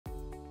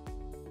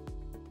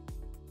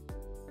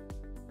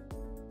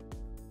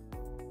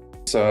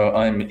So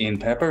I'm Ian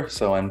Pepper,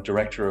 so I'm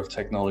Director of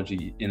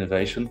Technology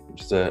Innovation,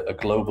 which is a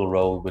global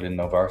role within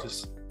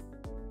Novartis.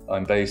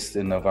 I'm based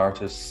in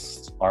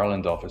Novartis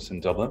Ireland office in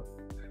Dublin,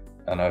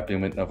 and I've been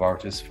with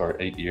Novartis for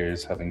 8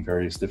 years, having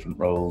various different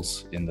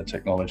roles in the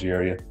technology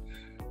area.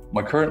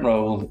 My current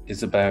role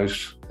is about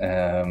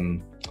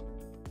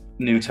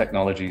new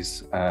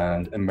technologies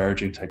and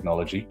emerging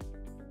technology.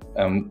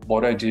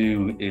 What I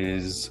do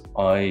is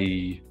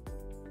I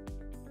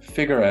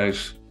figure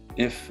out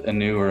if a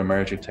new or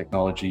emerging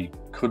technology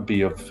could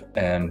be of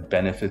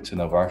benefit to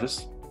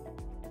Novartis,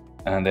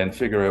 and then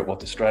figure out what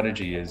the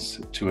strategy is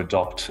to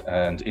adopt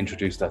and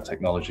introduce that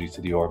technology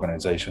to the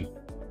organization.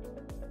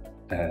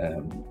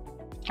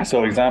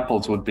 So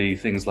examples would be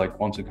things like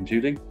quantum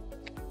computing,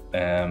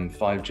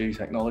 5G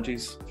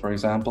technologies, for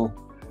example,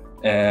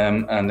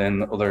 and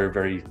then other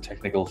very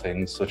technical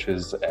things such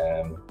as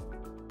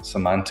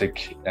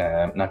semantic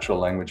natural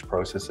language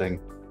processing,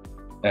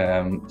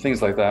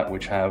 things like that,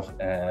 which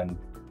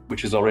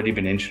has already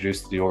been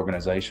introduced to the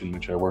organization,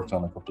 which I worked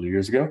on a couple of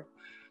years ago.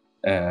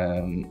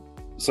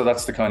 So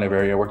that's the kind of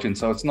area I worked in.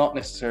 So it's not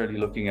necessarily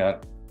looking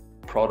at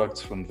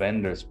products from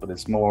vendors, but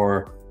it's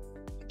more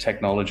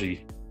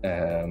technology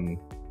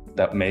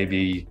that may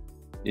be,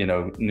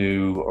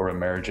 new or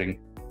emerging,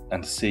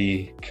 and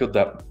see could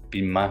that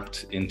be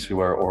mapped into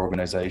our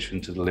organization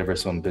to deliver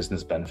some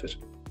business benefit.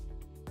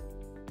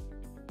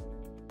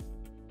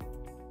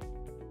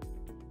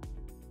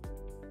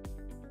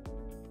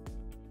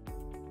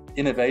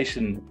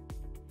 Innovation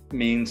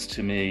means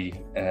to me,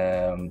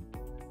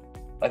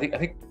 I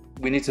think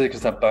we need to take a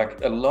step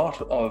back. A lot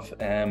of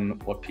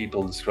what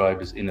people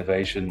describe as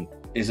innovation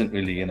isn't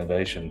really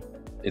innovation.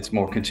 It's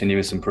more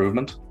continuous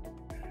improvement,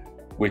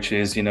 which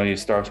is, you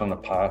start on a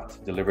path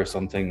to deliver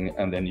something,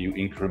 and then you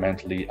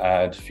incrementally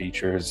add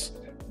features,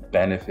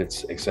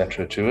 benefits,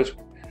 etc. to it.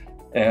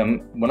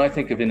 When I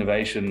think of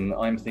innovation,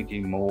 I'm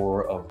thinking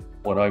more of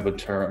what I would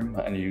term,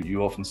 and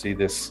you often see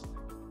this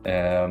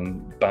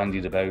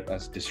bandied about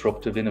as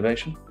disruptive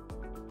innovation.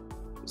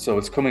 So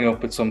it's coming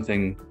up with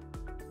something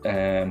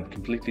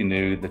completely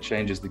new that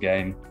changes the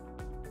game,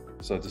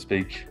 so to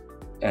speak,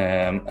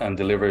 and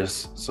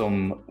delivers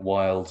some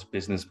wild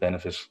business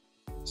benefit.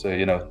 So,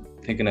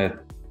 thinking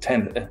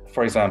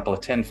for example, a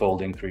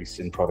 10-fold increase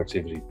in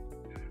productivity.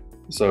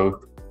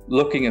 So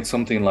looking at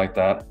something like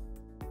that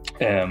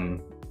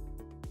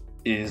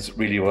is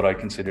really what I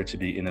consider to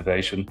be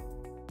innovation.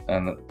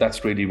 And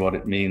that's really what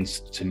it means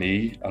to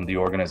me and the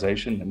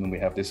organization. And when we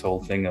have this whole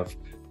thing of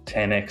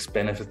 10x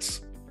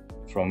benefits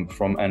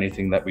from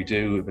anything that we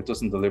do, if it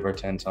doesn't deliver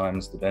 10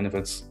 times the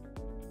benefits,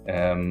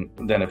 then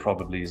it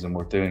probably isn't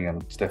worth doing,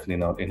 and it's definitely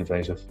not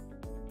innovative.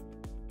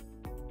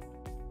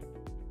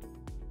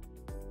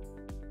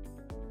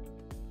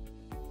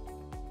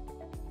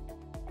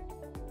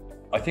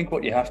 I think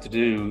what you have to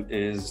do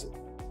is,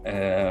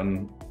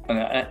 and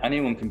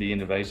anyone can be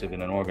innovative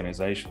in an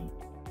organization,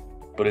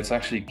 but it's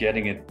actually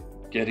getting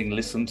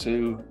listened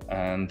to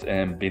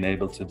and being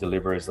able to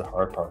deliver is the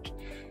hard part.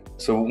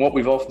 So what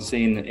we've often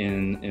seen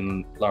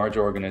in large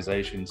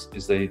organizations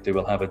is they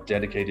will have a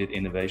dedicated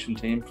innovation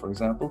team, for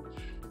example,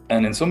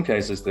 and in some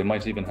cases they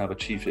might even have a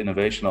chief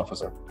innovation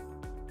officer,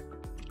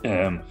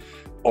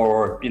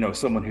 or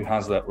someone who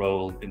has that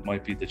role. It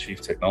might be the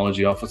chief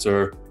technology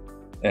officer,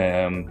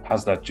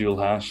 has that dual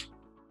hat,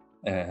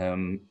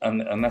 and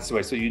that's the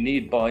way. So you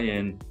need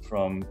buy-in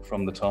from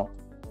the top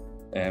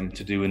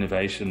to do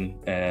innovation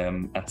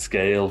at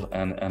scale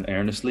and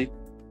earnestly.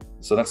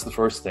 So that's the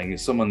first thing,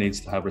 is someone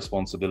needs to have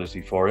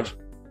responsibility for it.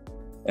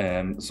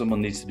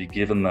 Someone needs to be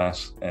given that,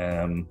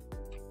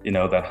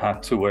 that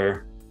hat to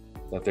wear,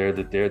 that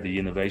they're the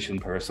innovation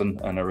person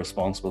and are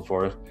responsible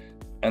for it.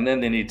 And then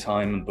they need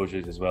time and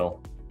budget as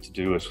well to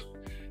do it.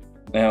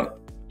 Now,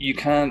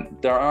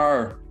 there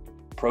are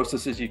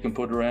processes you can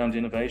put around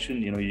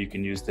innovation. You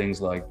can use things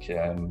like,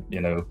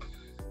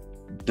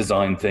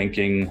 design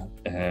thinking,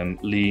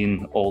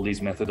 lean, all these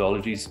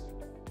methodologies,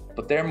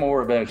 but they're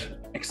more about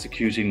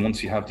executing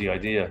once you have the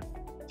idea.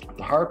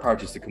 The hard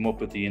part is to come up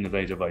with the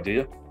innovative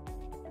idea,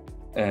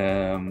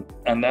 and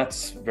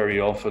that's very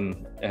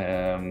often,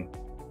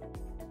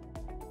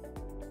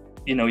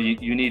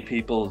 you need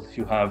people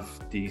who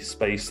have the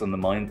space and the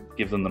mind,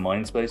 give them the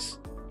mind space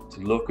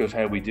to look at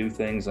how we do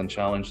things and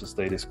challenge the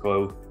status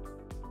quo.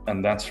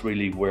 And that's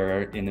really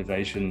where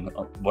innovation,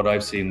 what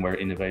I've seen where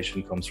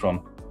innovation comes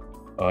from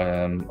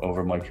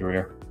over my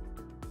career.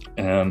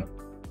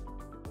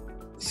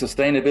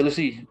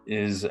 Sustainability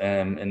is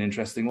an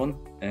interesting one.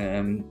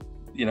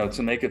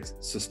 To make it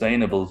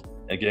sustainable,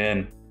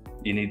 again,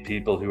 you need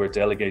people who are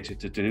delegated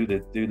to do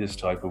this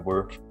type of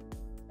work,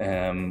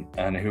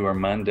 and who are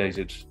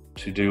mandated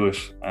to do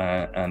it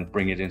and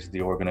bring it into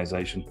the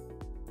organization.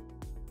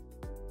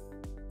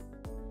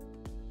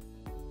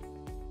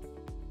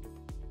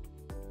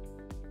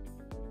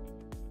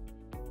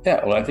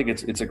 Yeah, well, I think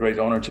it's a great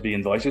honor to be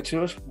invited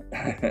to it,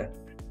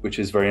 which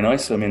is very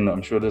nice. I mean,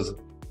 I'm sure there's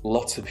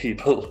lots of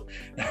people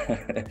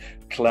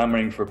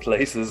clamoring for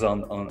places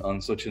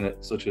on such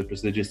a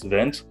prestigious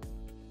event.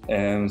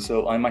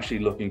 So I'm actually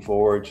looking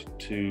forward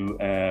to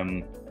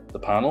the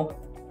panel,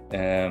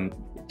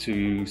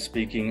 to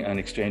speaking and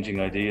exchanging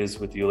ideas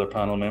with the other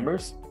panel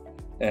members,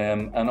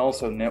 and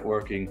also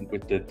networking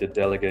with the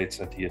delegates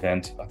at the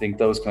event. I think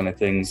those kind of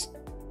things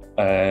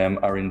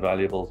are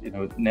invaluable. You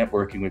know,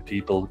 networking with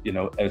people, you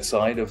know,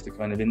 outside of the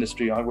kind of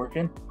industry I work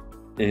in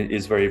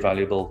is very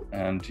valuable,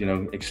 and, you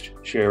know,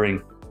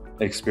 sharing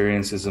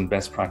experiences and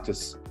best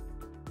practice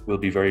will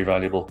be very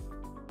valuable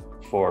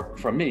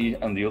for me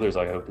and the others,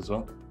 I hope, as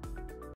well.